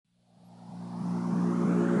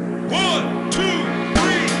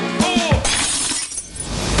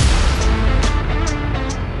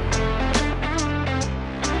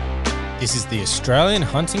the Australian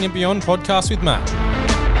Hunting and Beyond podcast with Matt.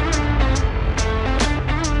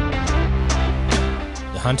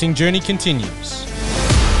 The hunting journey continues.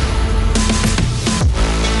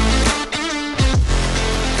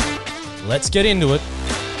 Let's get into it.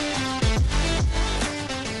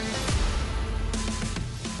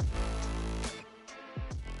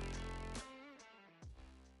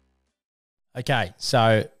 Okay,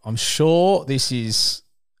 so I'm sure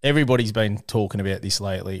everybody's been talking about this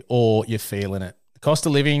lately, or you're feeling it. The cost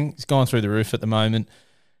of living is going through the roof at the moment.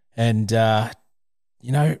 And, ammo,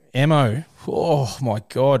 oh my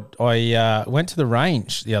God. I went to the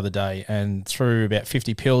range the other day and threw about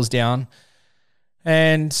 50 pills down.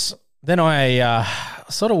 And then I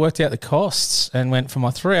sort of worked out the costs and went for my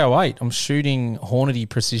 308. I'm shooting Hornady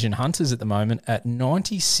Precision Hunters at the moment at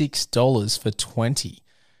 $96 for 20.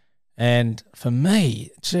 And for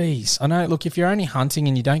me, geez, I know, look, if you're only hunting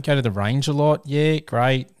and you don't go to the range a lot, yeah,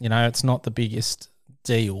 great. It's not the biggest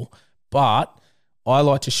deal, but I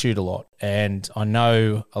like to shoot a lot. And I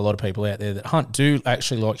know a lot of people out there that hunt do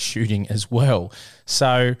actually like shooting as well.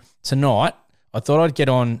 So tonight, I thought I'd get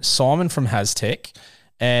on Simon from Hazztech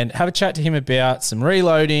and have a chat to him about some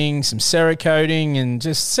reloading, some Cerakoting, and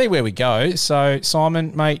just see where we go. So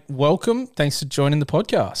Simon, mate, welcome. Thanks for joining the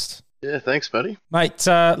podcast. Yeah, thanks, buddy. Mate,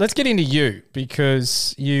 let's get into you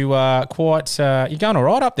because you are you're going all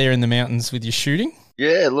right up there in the mountains with your shooting.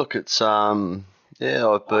 Yeah, look, it's I've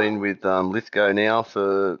been with Lithgow now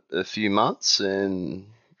for a few months, and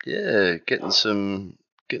yeah, getting some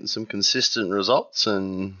consistent results,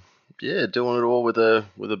 and yeah, doing it all with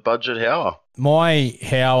a budget Howa. My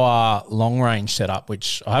Howa long range setup,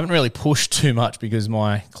 which I haven't really pushed too much because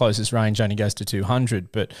my closest range only goes to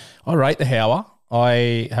 200, but I rate the Howa.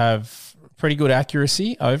 I have pretty good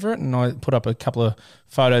accuracy over it, and I put up a couple of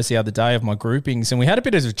photos the other day of my groupings, and we had a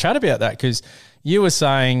bit of a chat about that because you were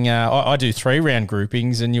saying I do 3-round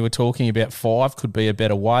groupings, and you were talking about 5 could be a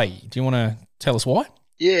better way. Do you want to tell us why?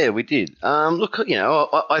 Yeah, we did. Look,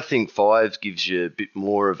 I think 5 gives you a bit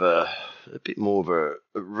more of a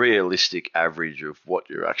realistic average of what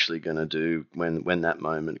you're actually going to do when that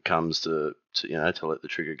moment comes to let the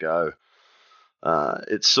trigger go. There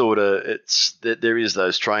is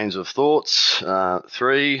those trains of thoughts.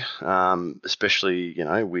 3, especially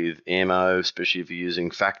with ammo, especially if you're using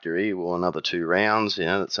factory, well, another 2 rounds,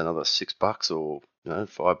 that's another $6 or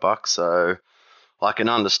 $5. So I can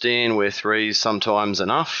understand where 3 is sometimes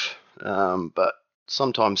enough, but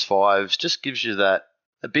sometimes 5 just gives you that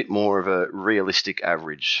a bit more of a realistic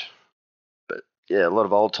average. Yeah, a lot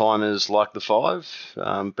of old timers like the 5,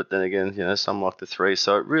 but then again, some like the 3.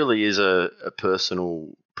 So it really is a personal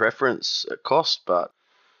preference at cost, but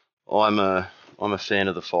I'm a fan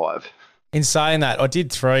of the 5. In saying that, I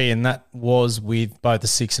did 3, and that was with both the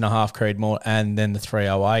 6.5 Creedmoor and then the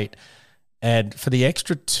 308. And for the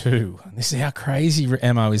extra 2, this is how crazy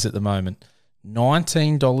ammo is at the moment,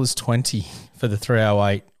 $19.20 for the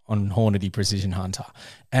 308 on Hornady Precision Hunter.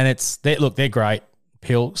 And they're great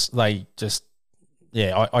pills. They just...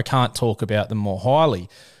 Yeah, I can't talk about them more highly,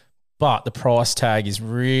 but the price tag is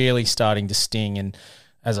really starting to sting. And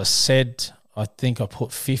as I said, I think I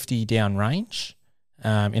put 50 down range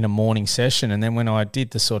in a morning session. And then when I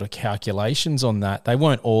did the sort of calculations on that, they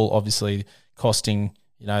weren't all obviously costing,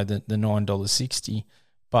 the $9.60.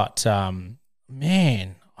 But,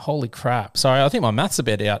 man, holy crap. Sorry, I think my math's a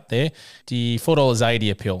bit out there. The $4.80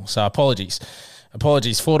 a pill. So apologies,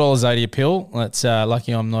 $4.80 a pill. That's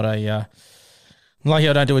lucky I'm not lucky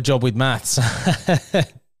I don't do a job with maths.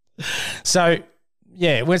 So,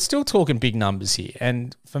 yeah, we're still talking big numbers here.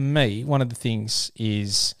 And for me, one of the things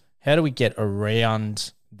is how do we get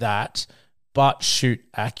around that but shoot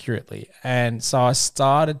accurately? And so I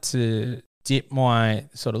started to dip my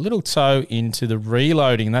sort of little toe into the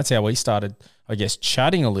reloading. That's how we started, I guess,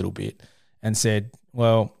 chatting a little bit and said,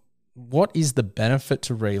 well, what is the benefit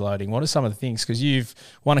to reloading? What are some of the things? Because you've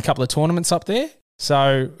won a couple of tournaments up there.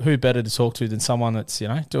 So who better to talk to than someone that's,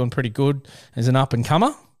 doing pretty good as an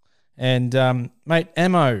up-and-comer? And, mate,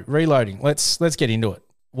 ammo, reloading, let's get into it.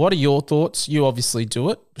 What are your thoughts? You obviously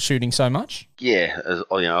do it, shooting so much. Yeah,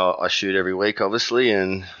 I shoot every week, obviously,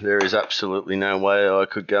 and there is absolutely no way I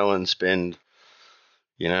could go and spend,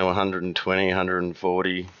 120,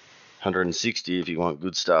 140, 160 if you want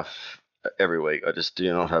good stuff every week. I just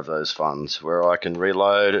do not have those funds where I can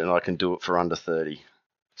reload and I can do it for under 30.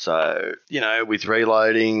 So, with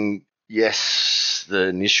reloading, yes, the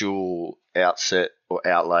initial outset or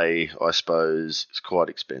outlay, I suppose, is quite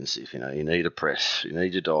expensive. You need a press, you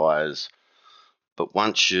need your dies. But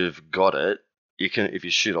once you've got it, you can, if you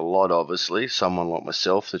shoot a lot, obviously, someone like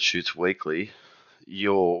myself that shoots weekly,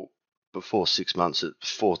 you're before 6 months,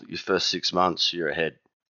 before your first 6 months, you're ahead.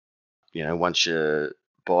 Once you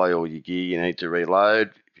buy all your gear, you need to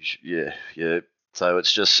reload. Yeah. So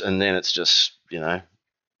it's just, and then it's just,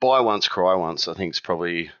 buy once, cry once. I think it's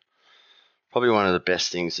probably one of the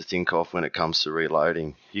best things to think of when it comes to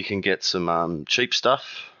reloading. You can get some cheap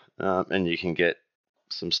stuff, and you can get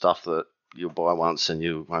some stuff that you'll buy once and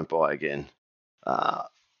you won't buy again.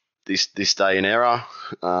 This day and era,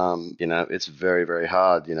 it's very, very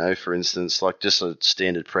hard. For instance, like just a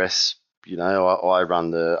standard press. I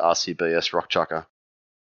run the RCBS Rock Chucker.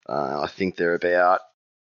 I think they're about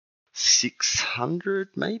 600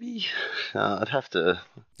 maybe. I'd have to.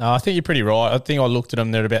 No, I think you're pretty right. I think I looked at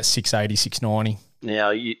them. They're about 680, 690.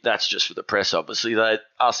 Now that's just for the press. Obviously,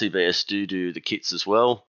 RCBS do the kits as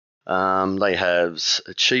well. They have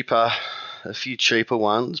a few cheaper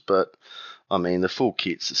ones, but I mean the full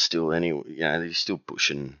kits are still they're still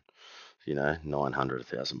pushing, $900,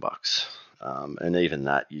 $1,000. And even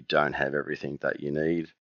that, you don't have everything that you need.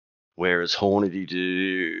 Whereas Hornady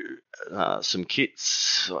do some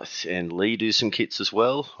kits, and Lee do some kits as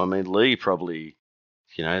well. I mean, Lee probably,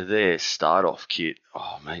 their start-off kit,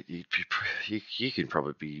 oh, mate, you can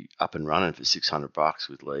probably be up and running for $600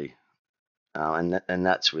 with Lee. And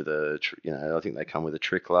that's with I think they come with a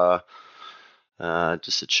trickler,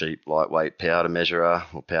 just a cheap, lightweight powder measurer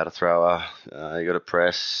or powder thrower. You got a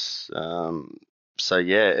press. So,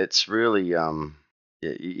 yeah, it's really...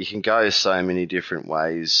 you can go so many different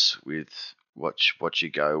ways with what you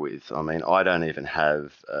go with. I mean, I don't even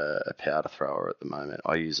have a powder thrower at the moment.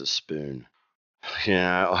 I use a spoon.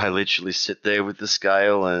 I literally sit there with the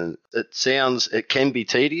scale, and it can be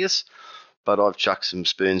tedious, but I've chucked some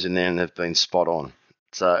spoons in there and they've been spot on.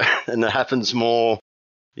 So, and it happens more.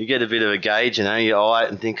 You get a bit of a gauge, you eye it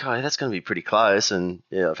and think, oh, that's going to be pretty close. And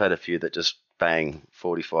yeah, I've had a few that just bang,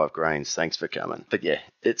 45 grains. Thanks for coming. But yeah,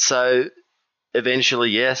 it's so.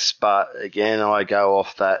 Eventually, yes, but again, I go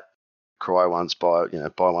off that buy once,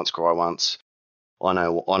 cry once. I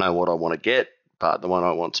know what I want to get, but the one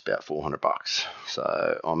I want's about $400.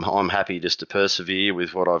 So I'm happy just to persevere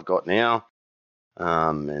with what I've got now,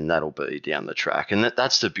 and that'll be down the track. And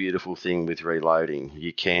that's the beautiful thing with reloading.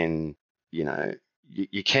 You can,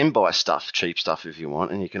 you can buy cheap stuff if you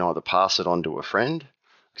want, and you can either pass it on to a friend,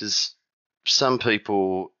 because some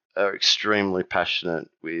people are extremely passionate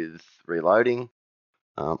with reloading.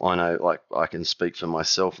 I know, like, I can speak for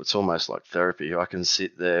myself. It's almost like therapy. I can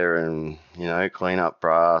sit there and, clean up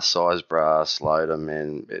brass, size brass, load them,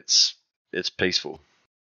 and it's peaceful.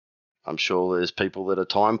 I'm sure there's people that are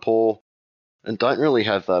time poor and don't really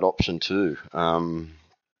have that option too.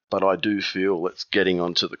 But I do feel it's getting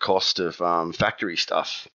onto the cost of factory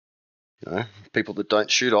stuff. People that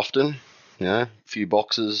don't shoot often, a few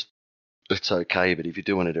boxes, it's okay. But if you're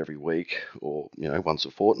doing it every week or, once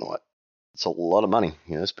a fortnight, it's a lot of money,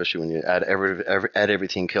 especially when you add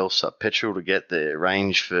everything else up, petrol to get there,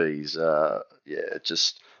 range fees.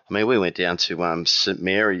 We went down to St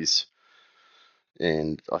Mary's,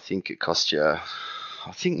 and I think it cost you,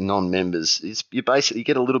 non-members, you basically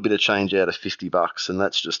get a little bit of change out of $50, and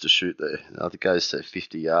that's just to shoot there. It goes to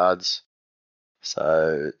 50 yards,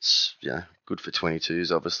 so it's good for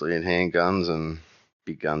 22s, obviously, and handguns, and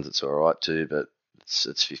big guns it's all right too, but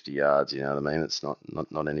it's 50 yards, you know what I mean? It's not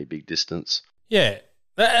any big distance. Yeah.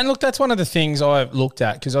 And look, that's one of the things I've looked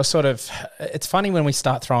at, because it's funny when we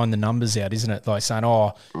start throwing the numbers out, isn't it? Like saying,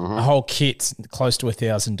 a whole kit's close to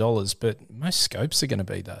 $1,000, but most scopes are going to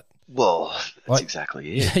be that. Well, that's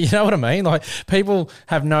exactly it. You know what I mean? Like, people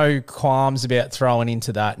have no qualms about throwing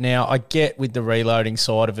into that. Now, I get with the reloading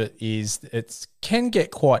side of it can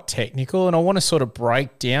get quite technical, and I want to sort of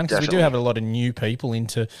break down, because we do have a lot of new people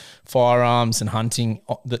into firearms and hunting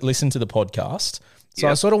that listen to the podcast. So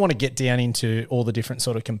I sort of want to get down into all the different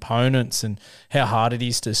sort of components and how hard it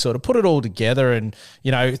is to sort of put it all together, and,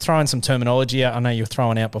 throwing some terminology out. I know you were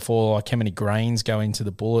throwing out before, like how many grains go into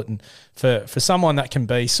the bullet. And for someone that can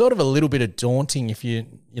be sort of a little bit of daunting, if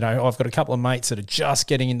I've got a couple of mates that are just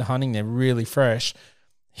getting into hunting, they're really fresh.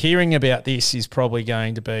 Hearing about this is probably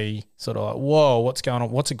going to be sort of like, whoa, what's going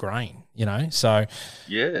on? What's a grain? So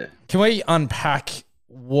yeah. Can we unpack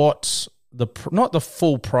what not the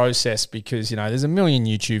full process, because, there's a million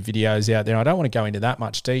YouTube videos out there. I don't want to go into that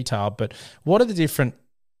much detail, but what are the different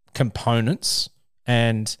components,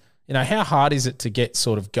 and, how hard is it to get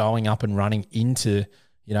sort of going up and running into,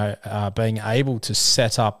 being able to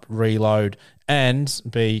set up, reload, and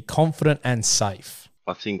be confident and safe?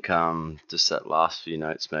 I think just that last few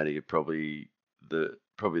notes, Matty, are probably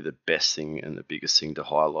the best thing and the biggest thing to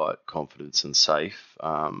highlight: confidence and safe.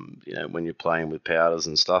 When you're playing with powders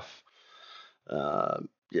and stuff,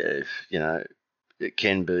 it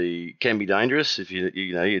can be dangerous if you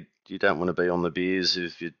don't want to be on the beers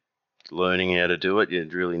if you're learning how to do it. You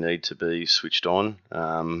really need to be switched on,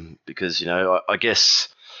 because I guess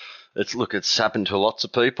it's happened to lots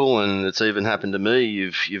of people, and it's even happened to me.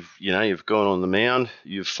 You've gone on the mound,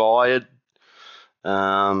 you've fired,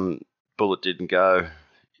 bullet didn't go,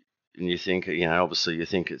 and you think obviously you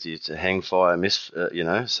think it's a hang fire miss,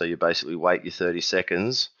 so you basically wait your 30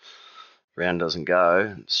 seconds, round doesn't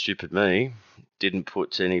go. Stupid me, didn't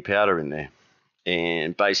put any powder in there.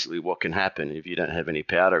 And basically what can happen if you don't have any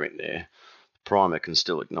powder in there, the primer can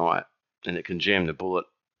still ignite and it can jam the bullet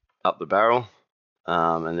up the barrel.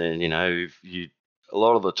 And then, a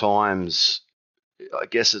lot of the times, I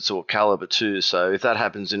guess it's all caliber too. So if that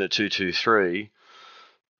happens in a 223,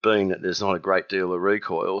 being that there's not a great deal of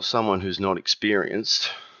recoil, someone who's not experienced,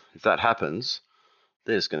 if that happens,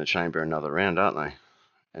 they're just going to chamber another round, aren't they?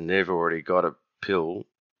 And they've already got a pill.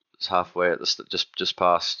 It's halfway at the just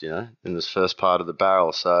past, in this first part of the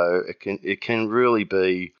barrel. So it can really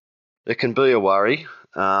be, it can be a worry.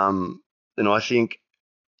 And I think,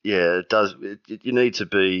 it does. You need to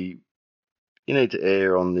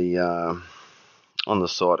err on the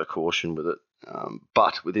side of caution with it.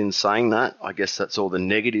 But within saying that, I guess that's all the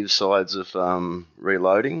negative sides of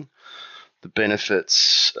reloading. The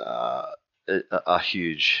benefits are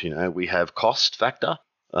huge. We have cost factor.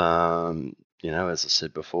 As I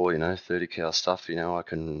said before, 30 cal stuff, I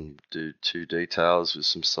can do 2 details with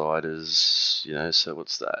some siders, so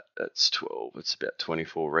what's that? That's 12. It's about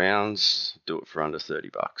 24 rounds. Do it for under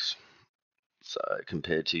 $30. So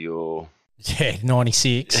compared to your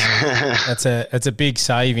 96, that's a big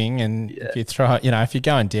saving. And if you throw, if you're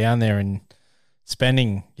going down there and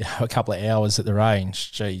spending a couple of hours at the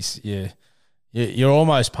range, geez, you're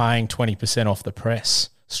almost paying 20% off the press.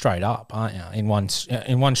 Straight up, aren't you? In one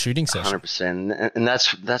shooting session. 100%, and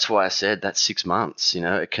that's why I said that's 6 months.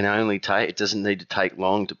 It can only take. It doesn't need to take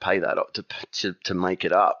long to pay that up to make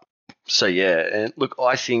it up. So and look,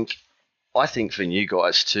 I think for new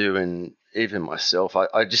guys too, and even myself,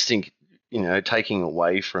 I just think taking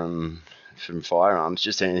away from firearms,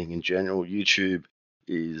 just anything in general, YouTube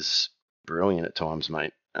is brilliant at times,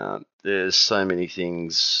 mate. There's so many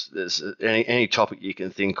things. There's any topic you can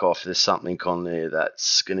think of. There's something on there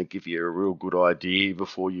that's going to give you a real good idea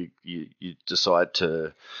before you decide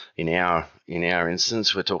to. In our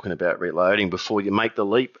instance, we're talking about reloading before you make the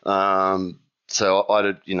leap. So I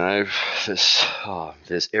did.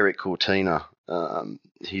 There's Eric Cortina.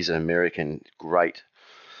 He's an American, great,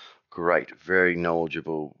 very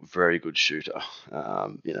knowledgeable, very good shooter.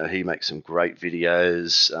 He makes some great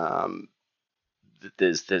videos.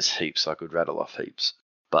 There's heaps. I could rattle off heaps.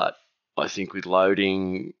 But I think with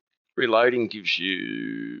reloading gives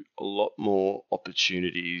you a lot more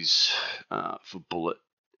opportunities for bullet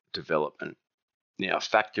development. Now,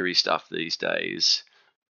 factory stuff these days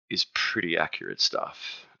is pretty accurate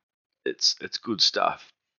stuff. It's good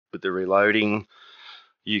stuff. With the reloading,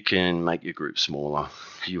 you can make your group smaller.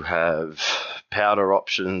 You have powder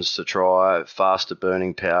options to try, faster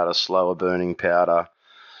burning powder, slower burning powder.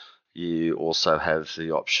 You also have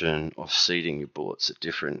the option of seeding your bullets at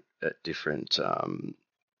different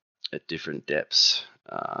depths,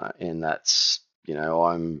 and that's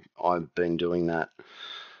I've been doing that.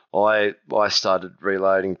 I started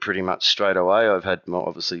reloading pretty much straight away. I've had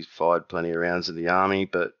obviously fired plenty of rounds in the army,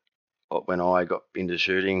 but when I got into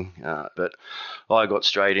shooting, but I got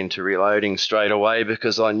straight into reloading straight away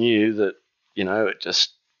because I knew that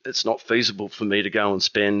it's not feasible for me to go and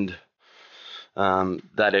spend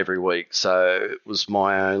that every week. So it was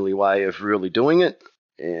my only way of really doing it.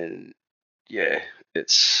 And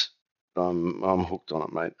I'm hooked on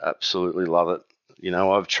it, mate. Absolutely love it.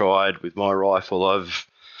 I've tried with my rifle.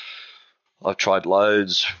 I've tried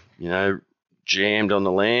loads, jammed on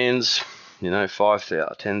the lands, 5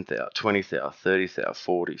 thou, 10 thou, 20 thou, 30 thou,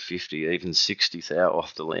 40, 50, even 60 thou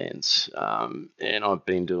off the lands. And I've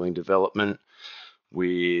been doing development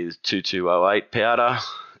with 2208 powder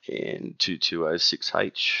and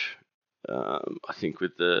 2206H. I think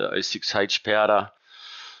with the 06H powder,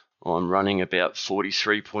 I'm running about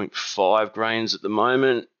 43.5 grains at the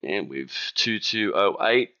moment, and with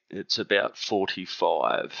 2208, it's about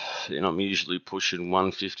 45, and I'm usually pushing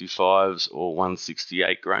 155s or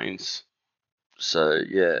 168 grains. So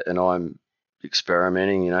and I'm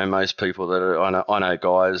experimenting. Most people that I know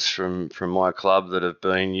guys from my club that have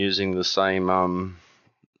been using the same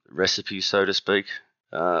recipe, so to speak,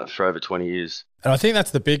 for over 20 years. And I think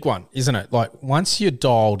that's the big one, isn't it? Like once you're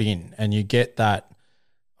dialed in and you get that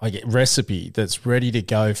recipe that's ready to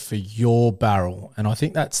go for your barrel, and I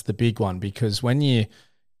think that's the big one, because when you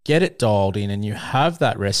get it dialed in and you have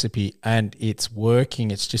that recipe and it's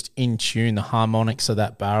working, it's just in tune, the harmonics of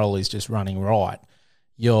that barrel is just running right,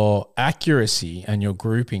 your accuracy and your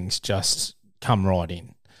groupings just come right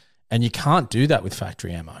in. And you can't do that with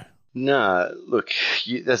factory ammo. No, look,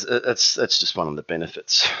 that's just one of the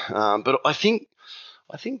benefits. But I think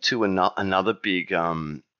too another big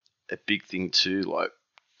a big thing too, like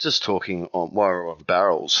just talking on while we're on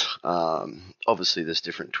barrels. Obviously, there's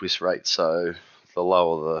different twist rates, so the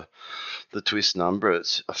lower the twist number,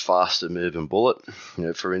 it's a faster moving bullet.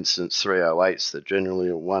 For instance, 308s, they're generally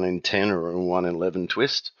a 1 in 10 or a 1 in 11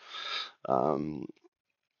 twist.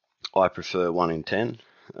 I prefer 1 in 10.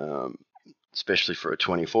 Especially for a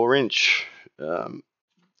 24-inch, a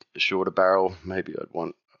shorter barrel, maybe I'd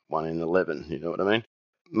want 1 in 11, you know what I mean?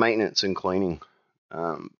 Maintenance and cleaning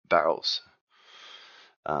barrels.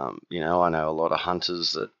 I know a lot of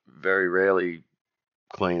hunters that very rarely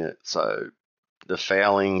clean it, so the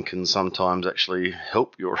fouling can sometimes actually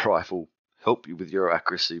help your rifle, help you with your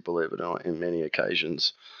accuracy, believe it or not, in many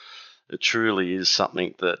occasions. It truly is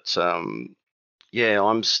something that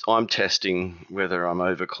I'm testing whether I'm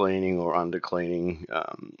over cleaning or under cleaning.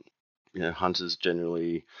 Hunters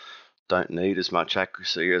generally don't need as much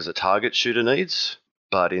accuracy as a target shooter needs,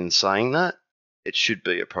 but in saying that, it should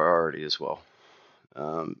be a priority as well.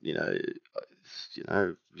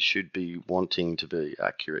 You should be wanting to be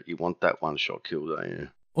accurate. You want that one shot kill, don't you?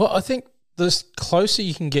 Well, I think the closer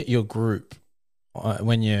you can get your group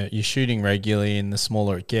when you're shooting regularly and the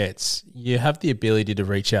smaller it gets, you have the ability to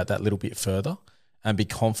reach out that little bit further and be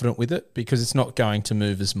confident with it because it's not going to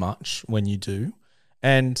move as much when you do.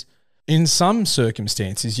 And in some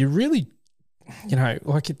circumstances, you really,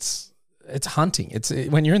 like it's hunting. It's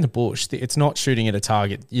when you're in the bush, it's not shooting at a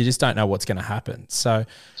target. You just don't know what's going to happen. So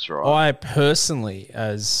that's right. I personally,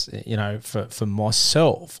 as for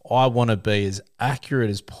myself, I want to be as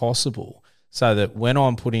accurate as possible so that when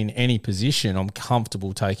I'm put in any position, I'm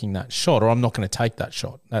comfortable taking that shot or I'm not going to take that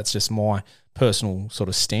shot. That's just my personal sort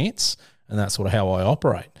of stance. And that's sort of how I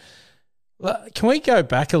operate. Can we go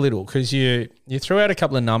back a little? Because you threw out a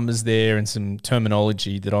couple of numbers there and some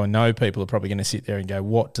terminology that I know people are probably going to sit there and go,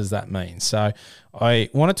 what does that mean? So I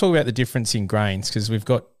want to talk about the difference in grains because we've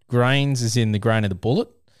got grains as in the grain of the bullet,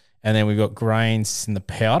 and then we've got grains in the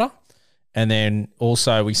powder, and then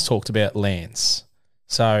also we talked about lands.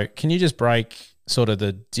 So can you just break sort of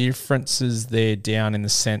the differences there down in the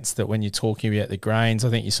sense that when you're talking about the grains, I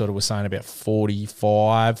think you sort of were saying about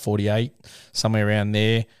 45, 48, somewhere around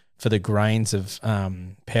there for the grains of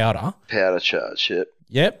powder. Powder charge, yep.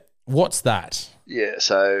 Yep. What's that? Yeah,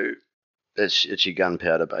 so it's your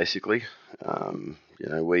gunpowder basically.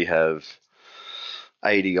 We have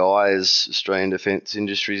ADIs, Australian Defence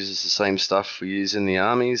Industries, is the same stuff we use in the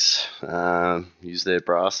armies. Use their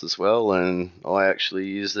brass as well, and I actually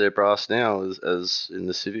use their brass now as in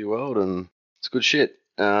the civvy world, and it's good shit.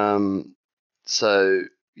 So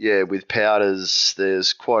yeah, with powders,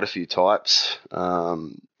 there's quite a few types.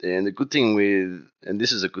 And the good thing and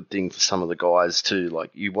this is a good thing for some of the guys too, like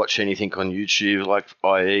you watch anything on YouTube, like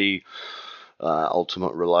i.e.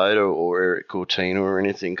 Ultimate Reloader or Eric Cortina or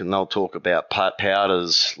anything, and they'll talk about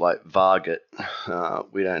powders like Varget.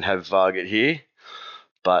 We don't have Varget here,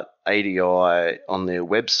 but ADI on their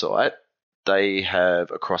website, they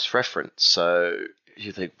have a cross-reference. So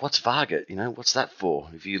you think, what's Varget? What's that for?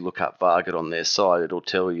 If you look up Varget on their site, it'll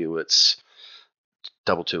tell you it's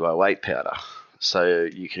 2208 powder. So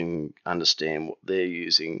you can understand what they're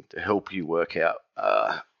using to help you work out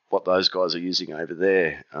what those guys are using over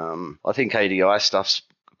there. I think ADI stuff's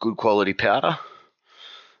good quality powder.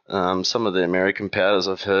 Some of the American powders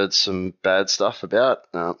I've heard some bad stuff about.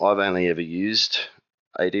 I've only ever used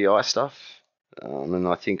ADI stuff. And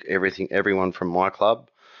I think everyone from my club,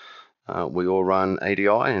 we all run ADI,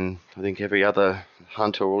 and I think every other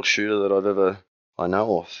hunter or shooter that I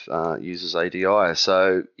know of uses ADI.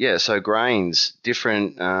 So yeah, so grains,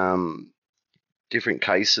 different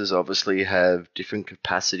cases obviously have different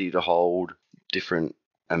capacity to hold different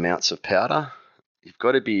amounts of powder. You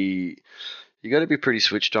got to be pretty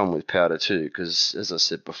switched on with powder too, because as I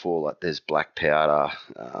said before, like there's black powder,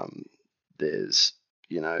 there's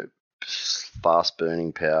fast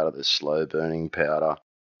burning powder, there's slow burning powder.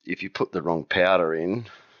 If you put the wrong powder in,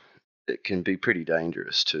 it can be pretty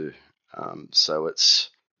dangerous too. So it's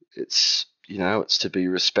to be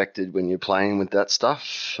respected when you're playing with that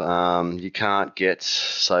stuff. You can't get,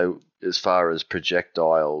 so as far as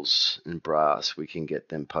projectiles and brass, we can get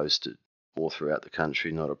them posted all throughout the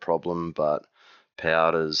country, not a problem, but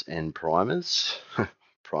powders and primers,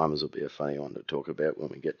 primers will be a funny one to talk about when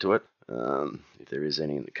we get to it, if there is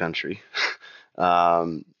any in the country.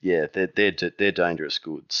 they're dangerous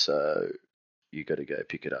goods. So you got to go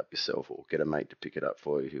pick it up yourself, or get a mate to pick it up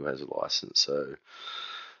for you who has a license.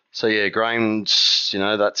 So yeah, grains.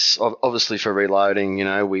 That's obviously for reloading.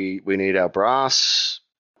 We need our brass,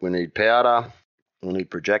 we need powder, we need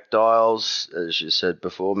projectiles, as you said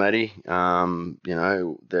before, Maddie.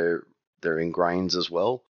 They're in grains as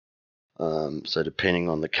well. So depending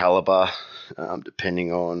on the caliber,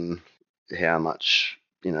 depending on how much,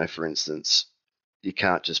 for instance, you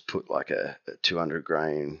can't just put like a 200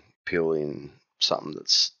 grain pill in something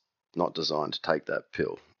that's not designed to take that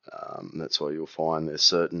pill. That's why you'll find there's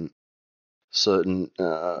certain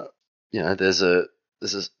there's a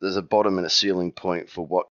bottom and a ceiling point for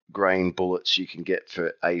what grain bullets you can get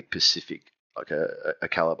for a specific, like a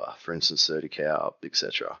caliber, for instance, 30 cal,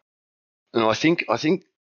 etc. And I think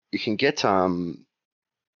you can get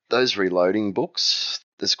those reloading books.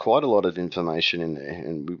 There's quite a lot of information in there,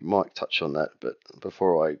 and we might touch on that. But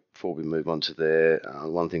before we move on to there,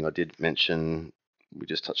 one thing I did mention, we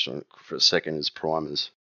just touched on it for a second, is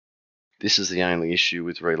primers. This is the only issue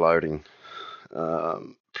with reloading.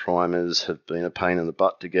 Primers have been a pain in the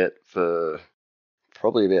butt to get for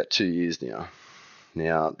probably about 2 years now.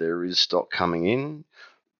 Now, there is stock coming in,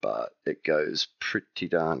 but it goes pretty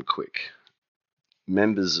darn quick.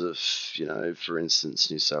 Members of, for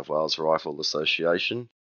instance, New South Wales Rifle Association,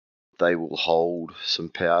 they will hold some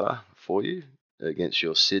powder for you against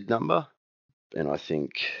your SID number. And I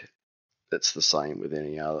think it's the same with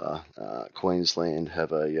any other. Queensland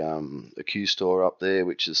have a Q store up there,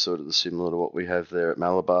 which is sort of similar to what we have there at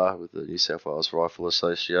Malabar with the New South Wales Rifle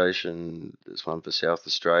Association. There's one for South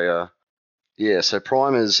Australia. Yeah, so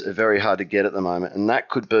primers are very hard to get at the moment, and that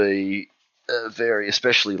could be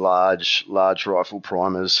especially large rifle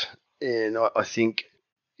primers. And I think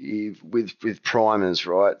with primers,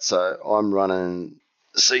 right? So I'm running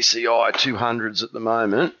CCI 200s at the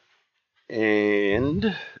moment,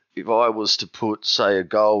 and if I was to put, say, a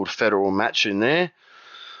gold federal match in there,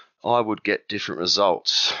 I would get different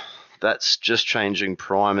results. That's just changing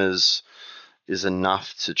primers is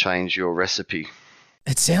enough to change your recipe.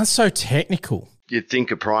 It sounds so technical. You'd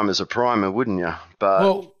think a primer's a primer, wouldn't you? But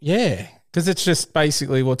well, yeah, because it's just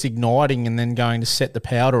basically what's igniting and then going to set the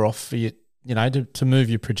powder off for you, to move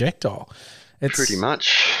your projectile. It's pretty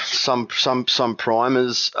much. Some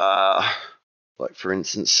primers like, for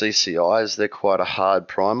instance, CCIs, they're quite a hard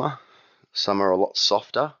primer. Some are a lot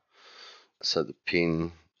softer. So the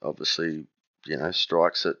pin obviously,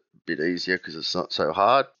 strikes it a bit easier because it's not so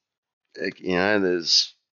hard.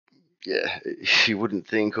 You wouldn't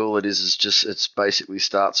think all it is just, it's basically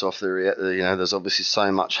starts off there's obviously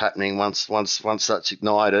so much happening once that's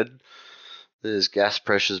ignited. There's gas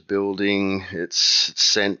pressures building. It's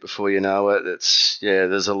sent before you know it.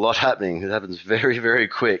 There's a lot happening. It happens very, very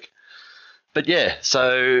quick. But yeah,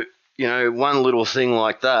 so, one little thing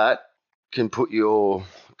like that can put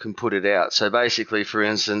it out. So basically, for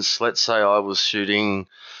instance, let's say I was shooting,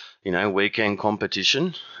 weekend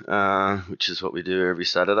competition, which is what we do every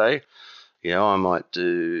Saturday. I might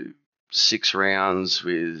do 6 rounds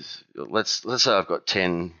with, let's say I've got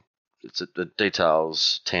 10. The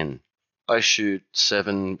details 10. I shoot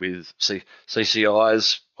 7 with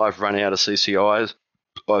CCIs. I've run out of CCIs.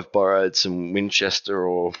 I've borrowed some Winchester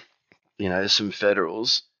or some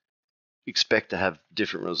Federals. Expect to have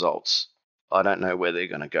different results. I don't know where they're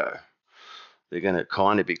going to go. They're going to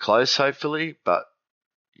kind of be close, hopefully, but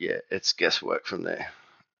yeah, it's guesswork from there.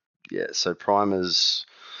 Yeah, so primers,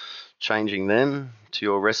 changing them to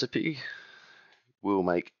your recipe will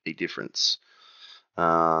make a difference.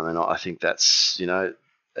 And I think that's,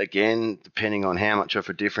 again, depending on how much of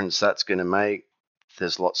a difference that's going to make,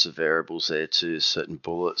 there's lots of variables there too. Certain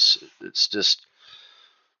bullets, it's just,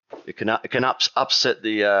 it can upset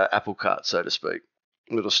the apple cart, so to speak.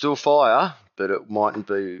 It'll still fire, but it mightn't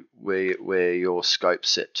be where your scope's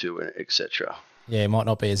set to, etc. Yeah, it might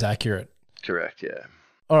not be as accurate. Correct, yeah.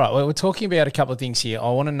 All right, well, we're talking about a couple of things here.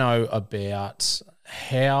 I want to know about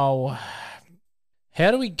how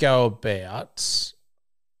do we go about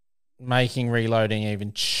making reloading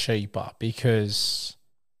even cheaper, because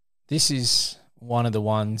this is one of the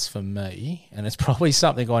ones for me, and it's probably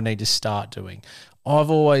something I need to start doing. I've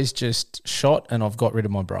always just shot and I've got rid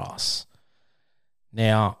of my brass.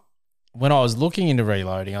 Now, when I was looking into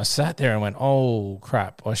reloading, I sat there and went, oh,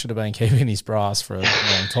 crap, I should have been keeping this brass for a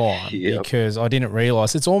long time. Yep. Because I didn't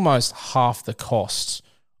realise it's almost half the cost,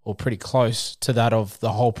 or pretty close to that, of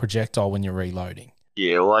the whole projectile when you're reloading.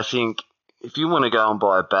 Yeah, well, I think if you want to go and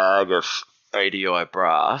buy a bag of ADI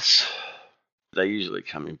brass, they usually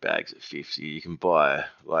come in bags of 50. You can buy,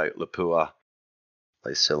 like, Lapua.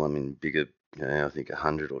 They sell them in bigger I think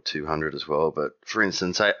 100 or 200 as well. But for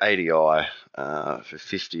instance, ADI, for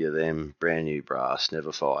 50 of them, brand new brass,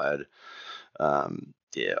 never fired. I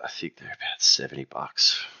think they're about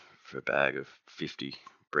 $70 for a bag of 50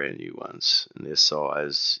 brand new ones, and their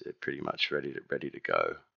size, they're pretty much ready to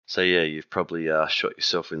go. So yeah, you've probably shot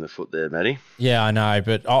yourself in the foot there, Matty. Yeah, I know,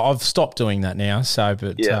 but I've stopped doing that now. So,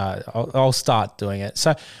 but Yeah. I'll start doing it.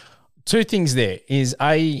 So, two things there is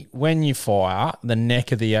when you fire, the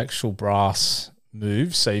neck of the actual brass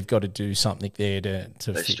moves, so you've got to do something there to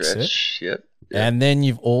They fix it. stretch. Yep. And then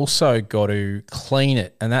you've also got to clean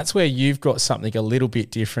it. And that's where you've got something a little bit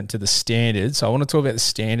different to the standard. So I want to talk about the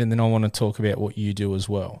standard, and then I want to talk about what you do as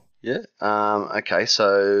well. Yeah. Okay.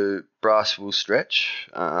 So brass will stretch.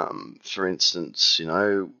 For instance,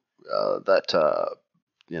 that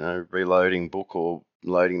reloading book or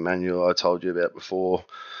loading manual I told you about before.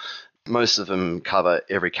 Most of them cover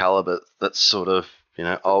every caliber. That's sort of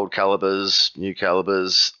old calibers, new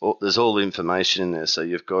calibers. There's all the information in there. So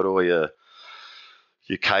you've got all your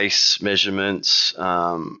case measurements.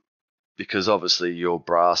 Because obviously your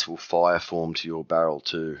brass will fire form to your barrel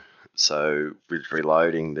too. So with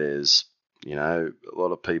reloading, there's, a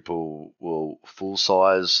lot of people will full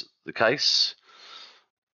size the case,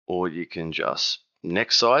 or you can just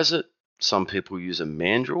neck size it. Some people use a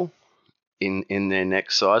mandrel in their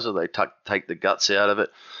neck sizer. They take the guts out of it,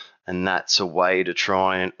 and that's a way to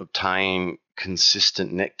try and obtain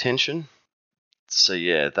consistent neck tension. So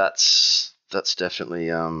yeah, that's definitely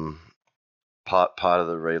part of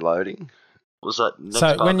the reloading. Was that next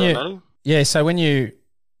So part there, Matty? so when you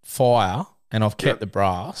fire, and I've kept the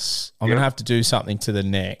brass, I'm going to have to do something to the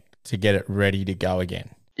neck to get it ready to go again.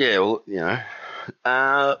 Yeah, well,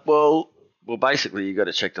 basically you got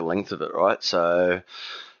to check the length of it, right? So,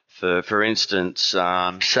 for instance,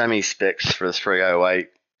 SAMI specs for a 308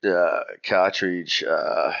 cartridge,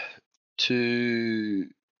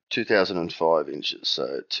 2005 inches,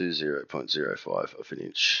 so 20.05 of an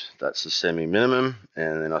inch. That's the semi minimum,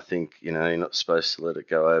 and then I think you're not supposed to let it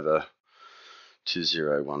go over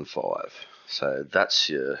 2015. So that's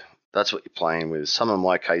what you're playing with. Some of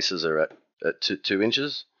my cases are at 2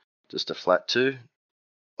 inches, just a flat 2.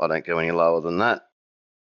 I don't go any lower than that.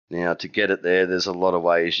 Now, to get it there, there's a lot of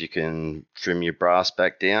ways you can trim your brass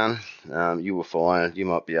back down. You will find you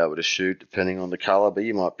might be able to shoot, depending on the caliber,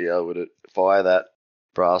 you might be able to fire that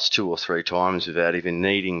brass 2 or 3 times without even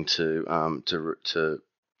needing to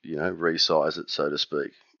resize it, so to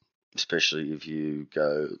speak. Especially if you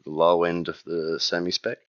go the low end of the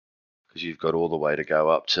semi-spec, because you've got all the way to go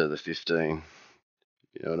up to the 15.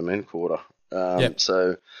 You know what I mean? Quarter. Yep.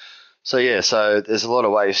 So there's a lot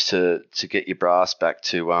of ways to get your brass back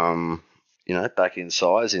to back in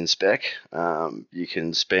size in spec. You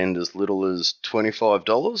can spend as little as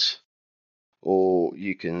 $25, or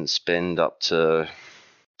you can spend up to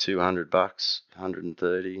 $200,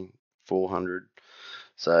 $130, $400.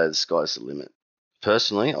 So the sky's the limit.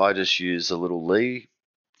 Personally, I just use a little Lee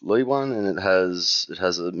one, and it has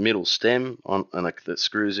a middle stem that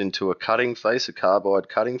screws into a cutting face, a carbide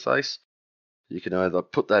cutting face. You can either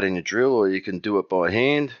put that in a drill, or you can do it by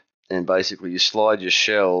hand, and basically you slide your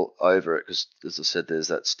shell over it, because as I said, there's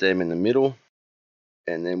that stem in the middle,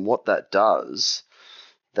 and then what that does,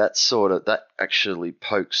 that actually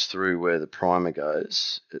pokes through where the primer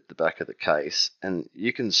goes at the back of the case, and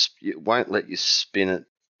it won't let you spin it.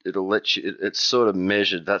 It'll let you. It's sort of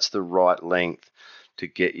measured. That's the right length to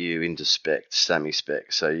get you into SAMI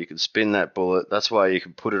spec. So you can spin that bullet. That's why you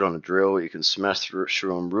can put it on a drill. You can smash through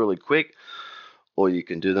them really quick, or you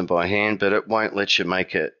can do them by hand. But it won't let you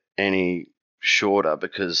make it any shorter,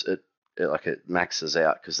 because it maxes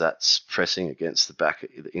out, because that's pressing against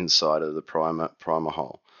the inside of the primer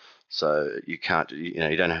hole. So you can't.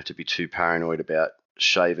 You don't have to be too paranoid about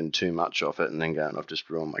shaving too much off it and then going, I've just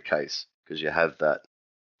ruined my case, because you have that.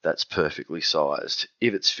 That's perfectly sized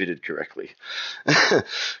if it's fitted correctly.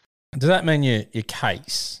 Does that mean your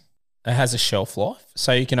case, it has a shelf life?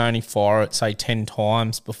 So you can only fire it, say, 10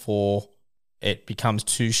 times before it becomes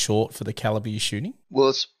too short for the caliber you're shooting?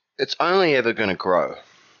 Well, it's only ever going to grow.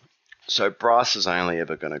 So brass is only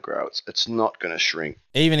ever going to grow. It's not going to shrink.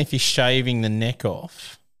 Even if you're shaving the neck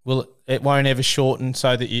off, it won't ever shorten,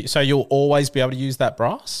 so you'll always be able to use that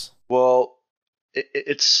brass? Well,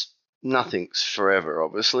 it's nothing's forever,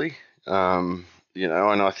 obviously. And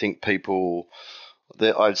I think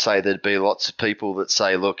I'd say there'd be lots of people that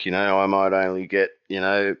say, look, I might only get,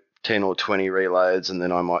 10 or 20 reloads, and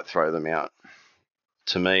then I might throw them out.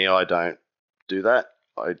 To me, I don't do that.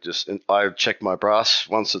 I check my brass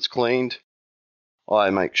once it's cleaned. I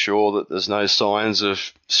make sure that there's no signs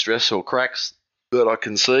of stress or cracks that I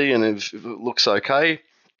can see, and if it looks okay,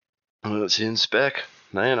 When it's in spec,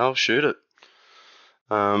 man, I'll shoot it.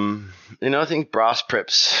 I think brass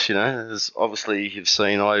preps, as obviously you've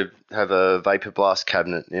seen, I have a vapor blast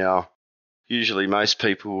cabinet now. Usually most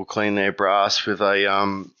people will clean their brass with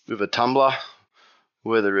a tumbler,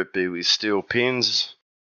 whether it be with steel pins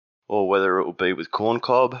or whether it will be with corn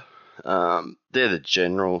cob. They're the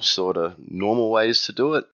general sort of normal ways to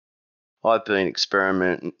do it. I've been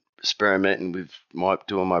experimenting with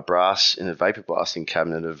doing my brass in a vapor blasting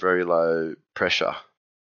cabinet at very low pressure.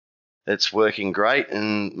 It's working great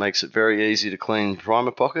and makes it very easy to clean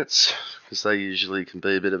primer pockets because they usually can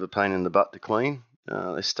be a bit of a pain in the butt to clean.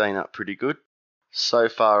 They stain up pretty good. So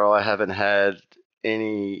far, I haven't had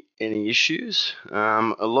any issues.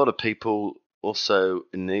 A lot of people also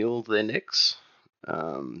anneal their necks.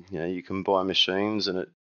 You can buy machines and it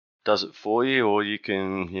does it for you, or you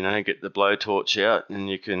can, get the blowtorch out and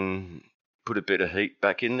you can put a bit of heat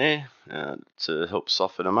back in there to help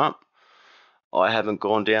soften them up. I haven't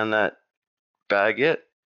gone down that bag yet.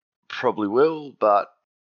 Probably will, but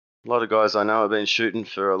a lot of guys I know have been shooting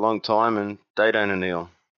for a long time and they don't anneal.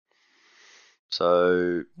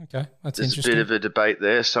 So Okay, that's there's interesting. a bit of a debate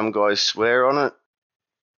there. Some guys swear on it.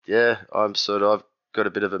 Yeah, I've got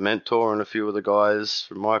a bit of a mentor and a few of the guys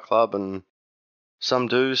from my club, and some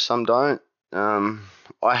do, some don't.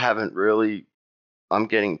 I haven't really. I'm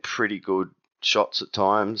getting pretty good shots at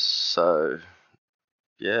times, so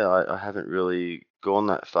yeah, I haven't really gone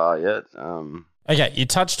that far yet. Okay, you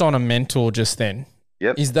touched on a mentor just then.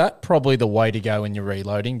 Yep. Is that probably the way to go when you're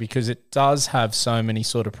reloading? Because it does have so many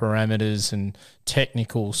sort of parameters and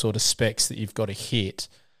technical sort of specs that you've got to hit.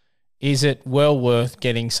 Is it well worth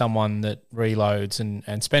getting someone that reloads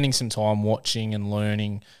and spending some time watching and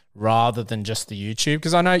learning rather than just the YouTube?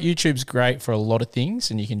 Because I know YouTube's great for a lot of things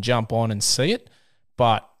and you can jump on and see it,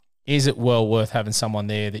 but is it well worth having someone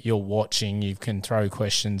there that you're watching, you can throw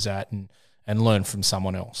questions at and learn from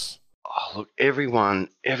someone else? Oh, look, everyone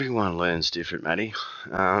learns different, Matty.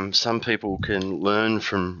 Some people can learn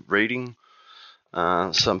from reading.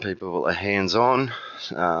 Some people are hands-on.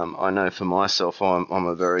 I know for myself, I'm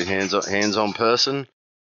a very hands-on person.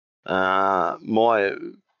 My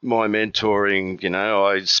mentoring,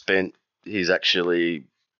 he's actually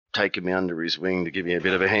taken me under his wing to give me a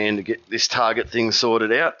bit of a hand to get this target thing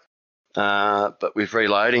sorted out. But with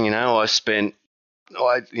reloading, I spent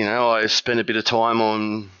a bit of time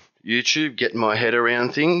on YouTube getting my head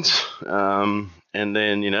around things. And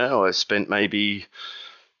then, I spent maybe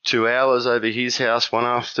 2 hours over his house one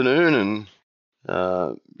afternoon and,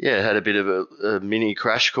 had a bit of a mini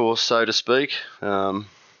crash course, so to speak.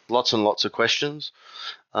 Lots and lots of questions.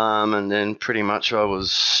 And then pretty much I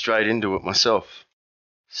was straight into it myself.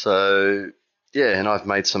 So, yeah, and I've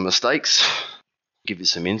made some mistakes. Give you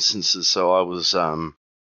some instances. So I was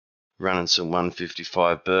running some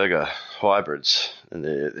 155 burger hybrids, and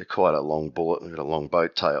they're quite a long bullet. They've got a long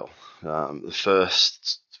boat tail. The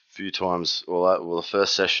first few times, the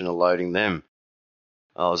first session of loading them,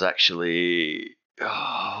 I was actually,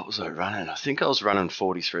 what was I running? I think I was running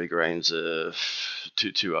 43 grains of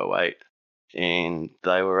 2208, and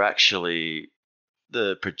they were actually,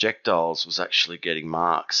 the projectiles was actually getting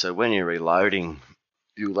marks. So when you're reloading,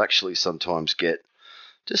 you'll actually sometimes get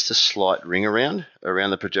just a slight ring around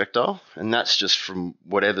the projectile, and that's just from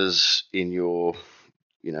whatever's in your,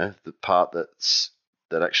 the part that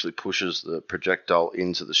actually pushes the projectile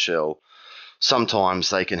into the shell.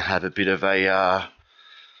 Sometimes they can have a bit of a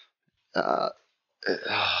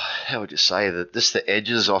how would you say that? Just the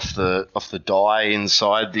edges off the die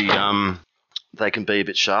inside the they can be a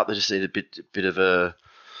bit sharp. They just need a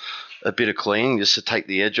bit of cleaning just to take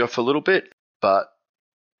the edge off a little bit. But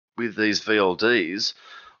with these VLDs,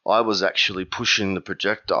 I was actually pushing the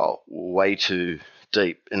projectile way too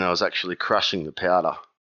deep, and I was actually crushing the powder.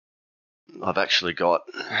 I've actually got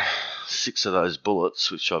 6 of those bullets,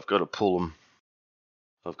 which I've got to pull them.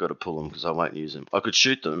 Because I won't use them. I could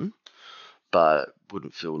shoot them, but it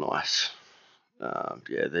wouldn't feel nice.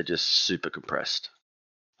 They're just super compressed.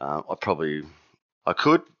 I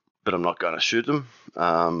could, but I'm not going to shoot them.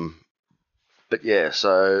 But yeah,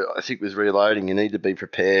 so I think with reloading, you need to be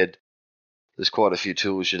prepared. There's quite a few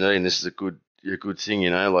tools you need, and this is a good thing,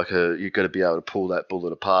 you've got to be able to pull that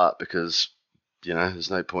bullet apart because, there's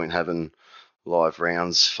no point having live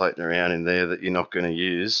rounds floating around in there that you're not going to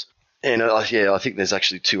use. And I think there's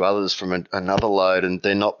actually 2 others from another load, and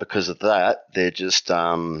they're not because of that. They're just,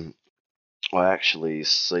 I actually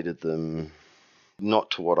seated them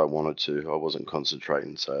not to what I wanted to. I wasn't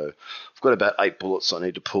concentrating. So I've got about 8 bullets I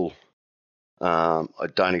need to pull. I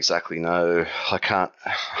don't exactly know. I can't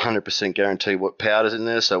 100% guarantee what powder's in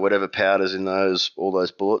there. So whatever powder's in all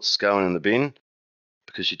those bullets is going in the bin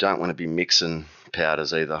because you don't want to be mixing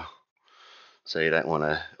powders either. So you don't want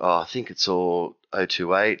to, I think it's all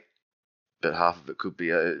 028, but half of it could be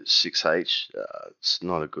 6H. It's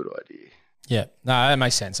not a good idea. Yeah, no, that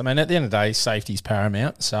makes sense. I mean, at the end of the day, safety is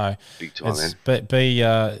paramount. So big time, man. But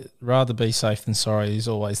rather be safe than sorry is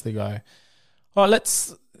always the go. All right,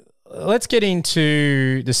 let's get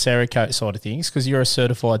into the Cerakote side of things, because you're a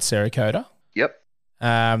certified Cerakoter. Yep.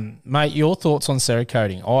 Mate, your thoughts on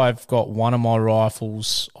Cerakoting? I've got one of my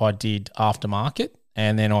rifles I did aftermarket,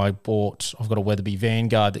 and then I've got a Weatherby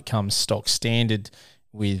Vanguard that comes stock standard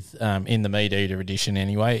with, in the Meat Eater edition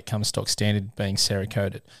anyway, it comes stock standard being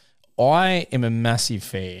Cerakoted. I am a massive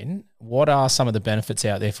fan. What are some of the benefits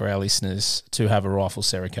out there for our listeners to have a rifle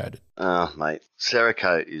Cerakoted? Mate,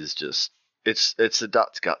 Cerakote is just, it's the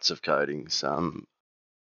guts of coatings.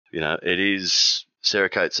 It is,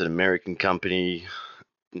 Cerakote's an American company.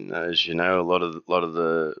 As you know, a lot of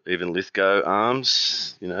the even Lithgow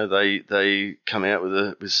arms, they come out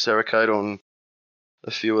with Cerakote on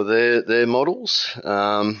a few of their models.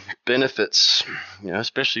 Benefits,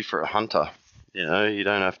 especially for a hunter, you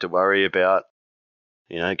don't have to worry about,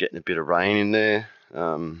 getting a bit of rain in there,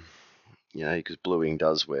 because bluing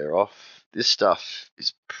does wear off. This stuff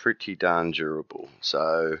is pretty darn durable.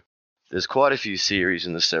 So there's quite a few series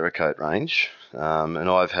in the Cerakote range, and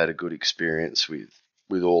I've had a good experience with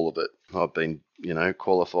all of it. I've been,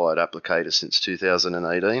 qualified applicator since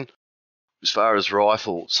 2018. As far as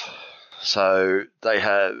rifles, so they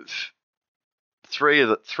have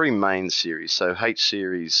three main series. So H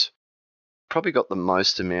series probably got the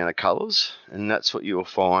most amount of colours, and that's what you'll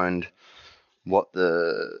find what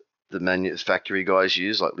the factory guys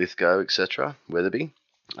use, like Lithgow, etc., Weatherby.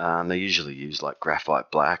 They usually use like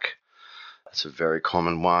graphite black. That's a very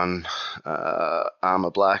common one.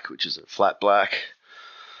 Armour black, which is a flat black.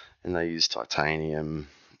 And they use titanium,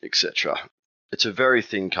 etc. It's a very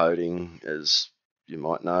thin coating, as you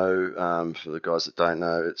might know. For the guys that don't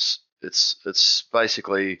know, it's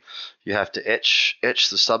basically you have to etch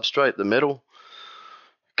the substrate, the metal,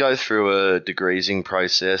 go through a degreasing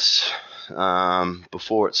process.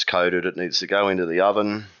 Before it's coated, it needs to go into the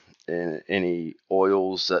oven, and any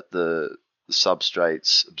oils that the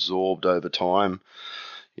substrate's absorbed over time,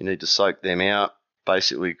 you need to soak them out.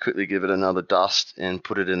 Basically, quickly give it another dust and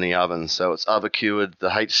put it in the oven. So it's oven cured.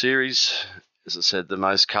 The H series, as I said, the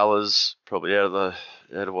most colours probably out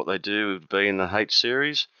of what they do would be in the H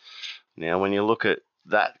series. Now, when you look at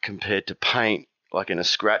that compared to paint, like in a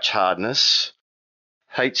scratch hardness,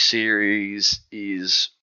 H series is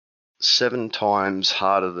 7 times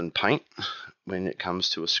harder than paint when it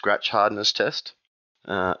comes to a scratch hardness test.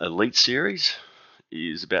 Elite series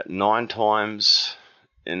is about 9 times.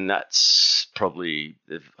 And that's probably,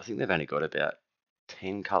 I think they've only got about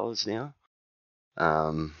 10 colours now.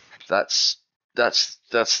 That's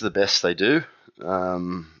the best they do.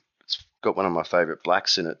 It's got one of my favourite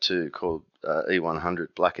blacks in it too, called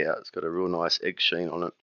E100 Blackout. It's got a real nice egg sheen on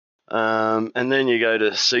it. And then you go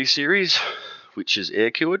to C series, which is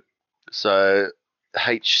air cured. So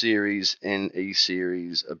H series and E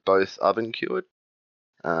series are both oven cured.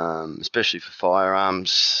 Especially for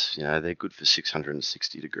firearms, they're good for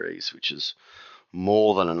 660 degrees, which is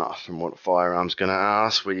more than enough from what a firearm's going to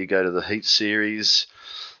ask. Where you go to the heat series,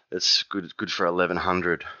 it's good for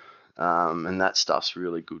 1100, and that stuff's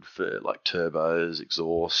really good for like turbos,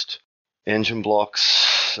 exhaust, engine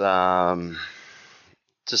blocks,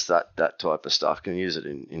 just that type of stuff. Can use it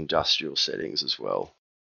in industrial settings as well.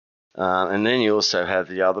 And then you also have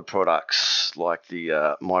the other products like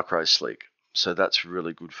the Micro Sleek. So that's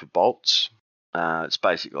really good for bolts. It's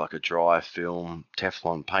basically like a dry film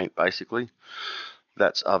Teflon paint, basically.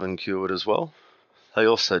 That's oven cured as well. They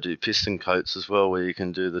also do piston coats as well, where you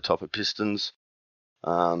can do the top of pistons.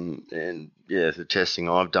 And yeah, the testing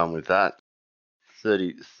I've done with that,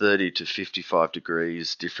 30 to 55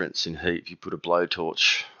 degrees difference in heat. If you put a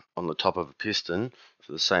blowtorch on the top of a piston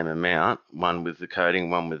for the same amount, one with the coating,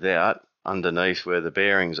 one without, underneath where the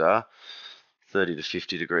bearings are, 30 to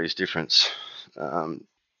 50 degrees difference.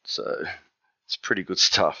 So it's pretty good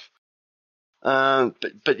stuff.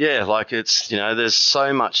 But yeah, like it's, there's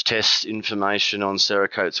so much test information on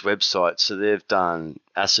Cerakote's website. So they've done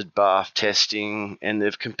acid bath testing and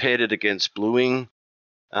they've compared it against bluing.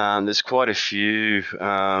 There's quite a few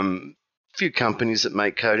companies that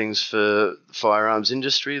make coatings for the firearms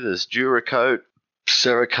industry. There's Cerakote,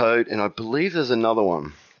 Cerakote, and I believe there's another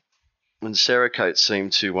one. And Cerakote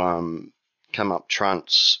seem to come up trump.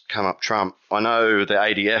 I know the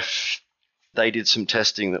ADF, they did some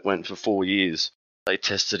testing that went for 4 years. They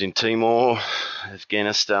tested in Timor,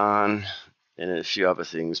 Afghanistan, and a few other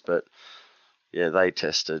things. But yeah, they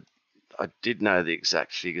tested I did know the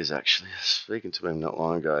exact figures actually. I was speaking to him not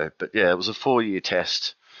long ago, but yeah, it was a 4-year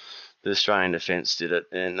test. The Australian Defence did it,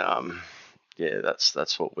 and yeah,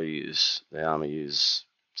 that's what we use. The Army use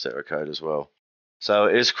Cerakote as well. So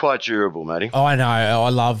it's quite durable, matey. Oh, I know. I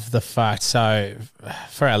love the fact. So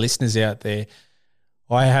for our listeners out there,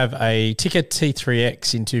 I have a Tikka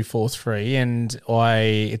T3X in 243, and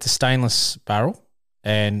it's a stainless barrel.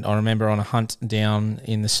 And I remember on a hunt down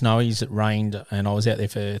in the Snowies, it rained, and I was out there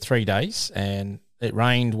for 3 days, and it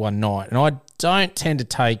rained one night. And I don't tend to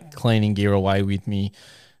take cleaning gear away with me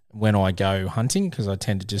when I go hunting, because I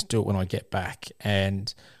tend to just do it when I get back.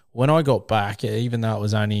 And when I got back, even though it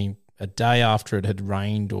was only a day after it had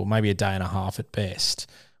rained, or maybe a day and a half at best,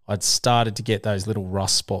 I'd started to get those little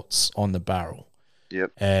rust spots on the barrel.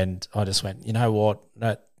 Yep. And I just went, you know what?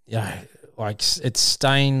 Like it's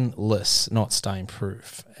stainless, not stain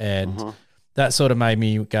proof. And that sort of made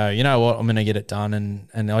me go, you know what? I'm going to get it done.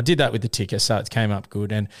 And I did that with the Tikka, so it came up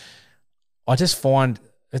good. And I just find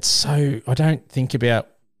I don't think about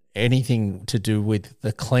anything to do with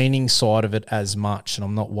the cleaning side of it as much, and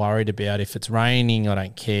I'm not worried about if it's raining. I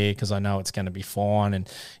don't care, because I know it's going to be fine.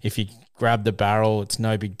 And if you grab the barrel, it's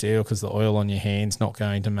no big deal, because the oil on your hand's not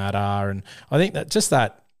going to matter. And I think that just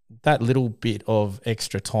that little bit of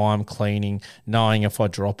extra time cleaning, knowing if I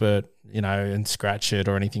drop it, and scratch it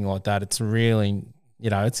or anything like that, it's really,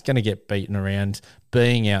 it's going to get beaten around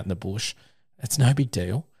being out in the bush. It's no big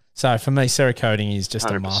deal. So for me, Cerakoting is just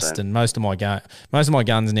 100%. A must, and most of my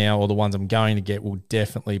guns now, or the ones I'm going to get, will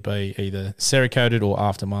definitely be either Cerakoted or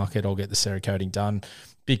aftermarket. I'll get the Cerakoting done,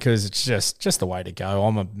 because it's just the way to go.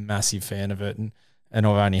 I'm a massive fan of it, and I've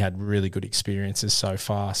only had really good experiences so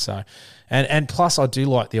far. So, and plus I do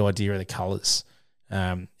like the idea of the colours.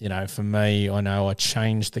 For me, I know I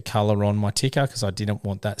changed the colour on my Tikka because I didn't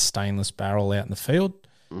want that stainless barrel out in the field.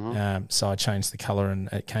 So I changed the colour, and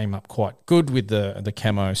it came up quite good with the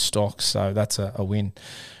camo stock. So that's a win.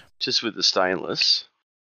 Just with the stainless,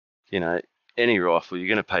 any rifle, you're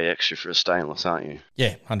going to pay extra for a stainless, aren't you?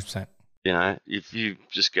 Yeah, 100%. If you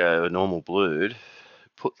just go a normal blued,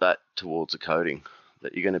 put that towards a coating,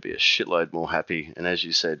 that you're going to be a shitload more happy. And as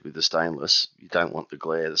you said, with the stainless, you don't want the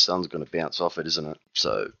glare. The sun's going to bounce off it, isn't it?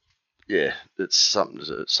 So, yeah, it's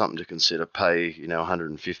something to consider. Pay,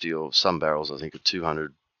 150, or some barrels, I think, are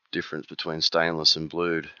 200 difference between stainless and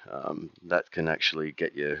blued. That can actually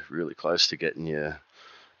get you really close to getting in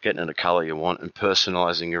a colour you want and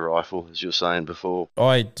personalising your rifle, as you were saying before.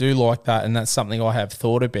 I do like that, and that's something I have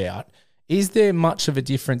thought about. Is there much of a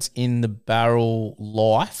difference in the barrel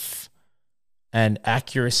life and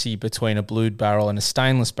accuracy between a blued barrel and a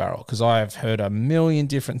stainless barrel? Because I have heard a million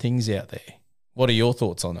different things out there. What are your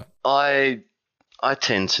thoughts on it? I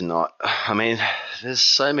tend to not. I mean, there's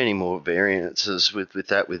so many more variances with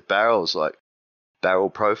barrels, like barrel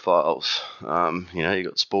profiles. You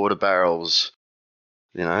got sporter barrels.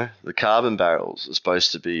 The carbon barrels are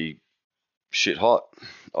supposed to be shit hot.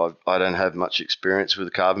 I don't have much experience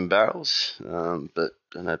with carbon barrels, but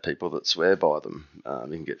I know people that swear by them.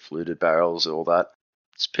 You can get fluted barrels, all that.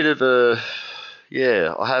 It's a bit of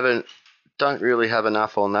don't really have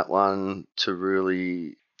enough on that one to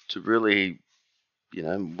really,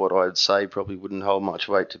 what I'd say probably wouldn't hold much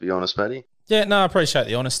weight, to be honest, Matty. Yeah, no, I appreciate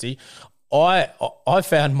the honesty. I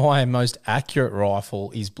found my most accurate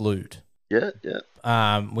rifle is blued. Yeah.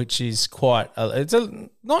 Which is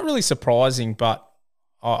not really surprising, but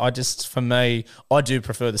for me, I do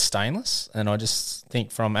prefer the stainless, and I just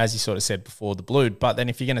think from, as you sort of said before, the blued. But then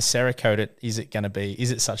if you're going to Cerakote it, is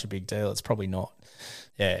it such a big deal? It's probably not.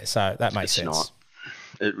 Yeah, so that makes sense. Not.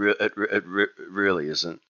 It really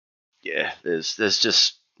isn't. Yeah, there's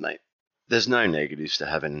just, mate, there's no negatives to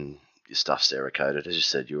having your stuff Cerakoted. As you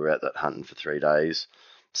said, you were out that hunting for 3 days.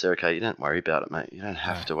 Cerakote, you don't worry about it, mate. You don't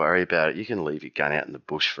have to worry about it. You can leave your gun out in the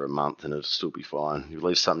bush for a month and it'll still be fine. You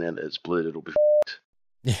leave something out that's blued, it'll be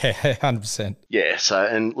Yeah, 100%. Yeah, so,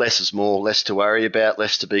 and less is more, less to worry about,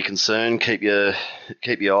 less to be concerned. Keep your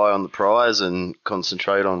eye on the prize and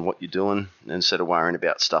concentrate on what you're doing instead of worrying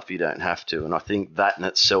about stuff you don't have to. And I think that in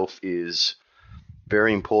itself is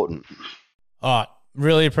very important. All right.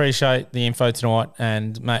 Really appreciate the info tonight.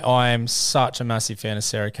 And, mate, I am such a massive fan of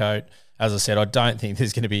Cerakote. As I said, I don't think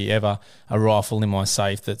there's going to be ever a rifle in my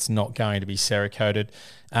safe that's not going to be Cerakoted.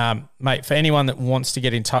 Mate, for anyone that wants to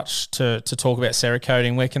get in touch to talk about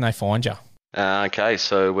Cerakoting, where can they find you? Okay,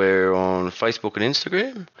 so we're on Facebook and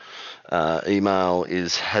Instagram. Email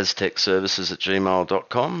is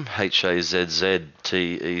hazztechservices@gmail.com,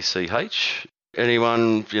 HAZZTECH.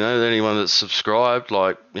 Anyone that's subscribed,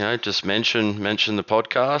 just mention the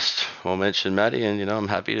podcast or mention Matty, and I'm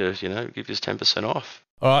happy to give you 10% off.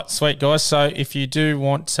 All right, sweet guys. So if you do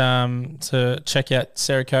want to check out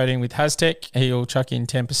Cerakote with Hazztech, he'll chuck in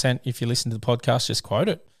 10% if you listen to the podcast. Just quote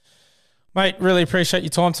it. Mate, really appreciate your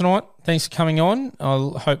time tonight. Thanks for coming on. I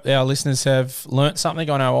hope our listeners have learnt something.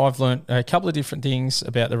 I know I've learnt a couple of different things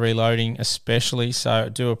about the reloading especially, so I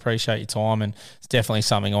do appreciate your time, and it's definitely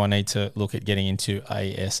something I need to look at getting into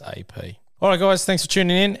ASAP. All right, guys, thanks for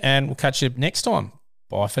tuning in, and we'll catch you next time.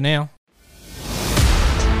 Bye for now.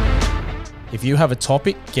 If you have a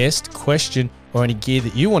topic, guest, question, or any gear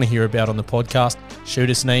that you want to hear about on the podcast, shoot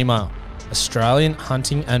us an email,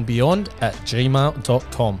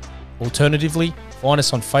 australianhuntingandbeyond@gmail.com. Alternatively, find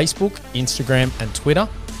us on Facebook, Instagram, and Twitter.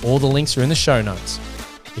 All the links are in the show notes.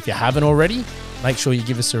 If you haven't already, make sure you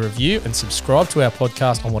give us a review and subscribe to our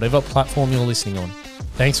podcast on whatever platform you're listening on.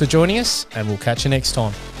 Thanks for joining us, and we'll catch you next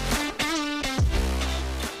time.